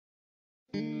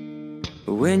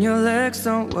When your legs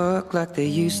don't work like they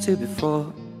used to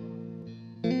before,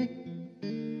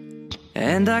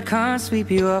 and I can't sweep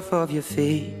you off of your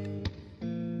feet,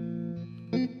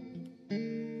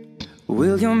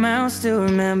 will your mouth still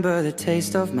remember the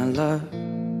taste of my love?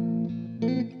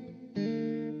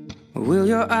 Will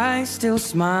your eyes still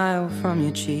smile from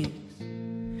your cheeks?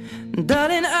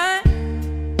 Darling, I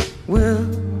will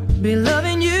be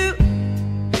loving you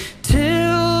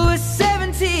till we're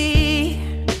 70.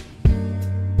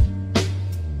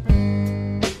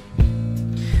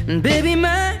 And baby,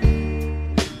 my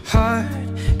heart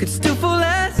could still fall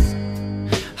as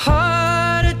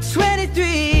hard at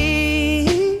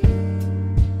 23.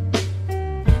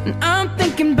 And I'm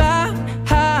thinking about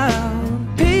how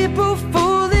people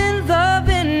fall in love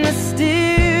in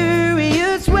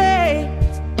mysterious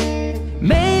ways.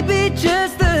 Maybe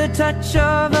just the touch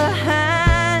of a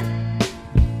hand.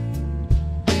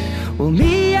 Well,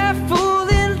 me, I fall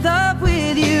in love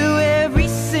with you every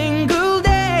single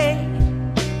day,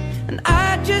 and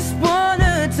I just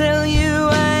wanna tell you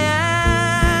I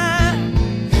am.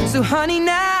 So honey,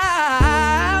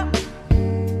 now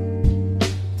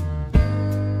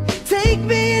take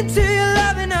me into your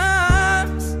loving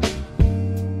arms.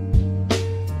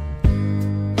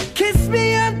 Kiss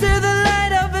me under the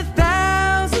light of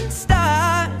 1,000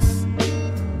 stars.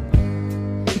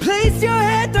 Place your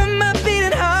head on my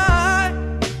beating heart.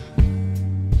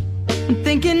 I'm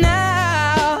thinking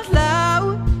out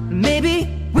loud, maybe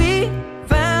we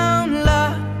found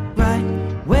love right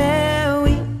where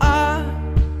we are.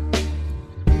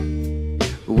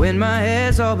 When my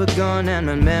hair's all but gone and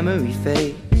my memory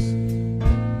fades,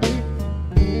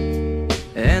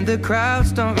 and the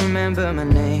crowds don't remember my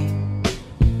name,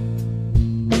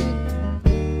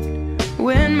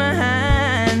 when my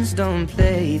hands don't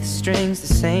play the strings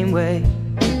the same way,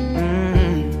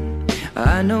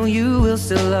 I know you will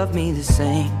still love me the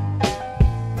same.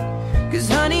 'Cause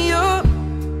honey, your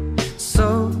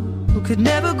soul could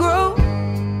never grow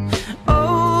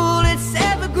old, it's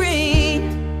evergreen.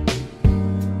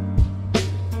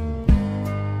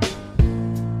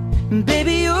 And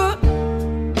baby, your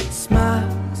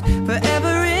smile's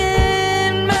forever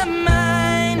in my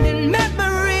mind and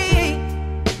memory.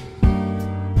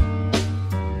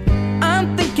 I'm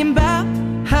thinking about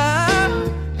how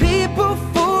people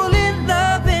fall in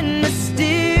love in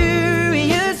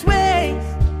mysterious ways,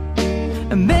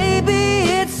 and maybe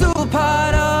it's all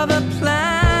part of a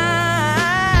plan.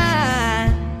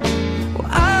 Well,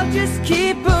 I'll just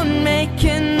keep on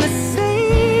making the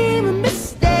same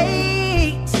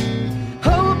mistakes,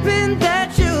 hoping that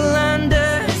you'll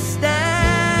understand.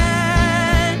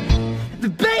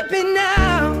 But baby,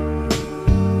 now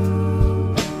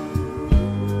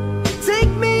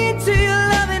take me into your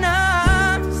loving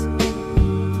arms.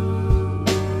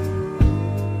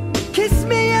 Kiss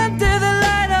me under the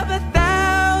light of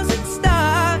 1,000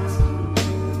 stars.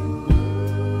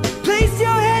 Place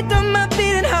your head on my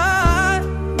beating heart.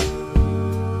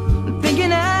 I'm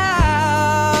thinking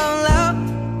out loud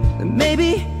that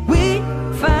maybe we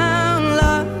found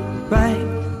love right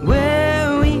where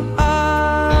we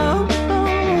are.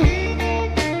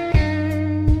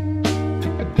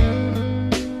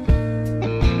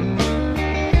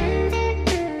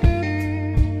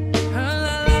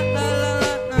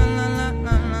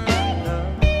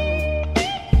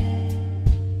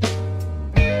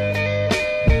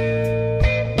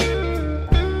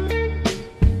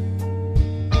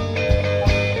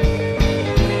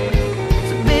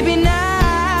 So baby,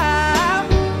 now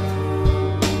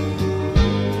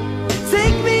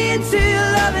take me into your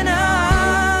loving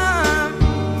arms.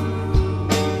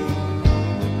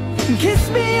 Kiss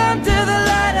me under the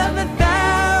light of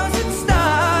 1,000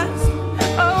 stars.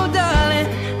 Oh darling,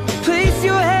 place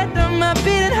your head on my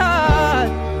beating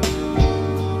heart.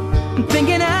 I'm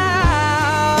thinking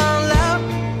out loud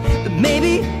that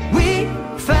maybe we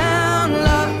found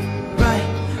love right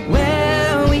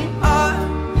where we are.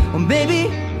 Or maybe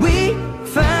we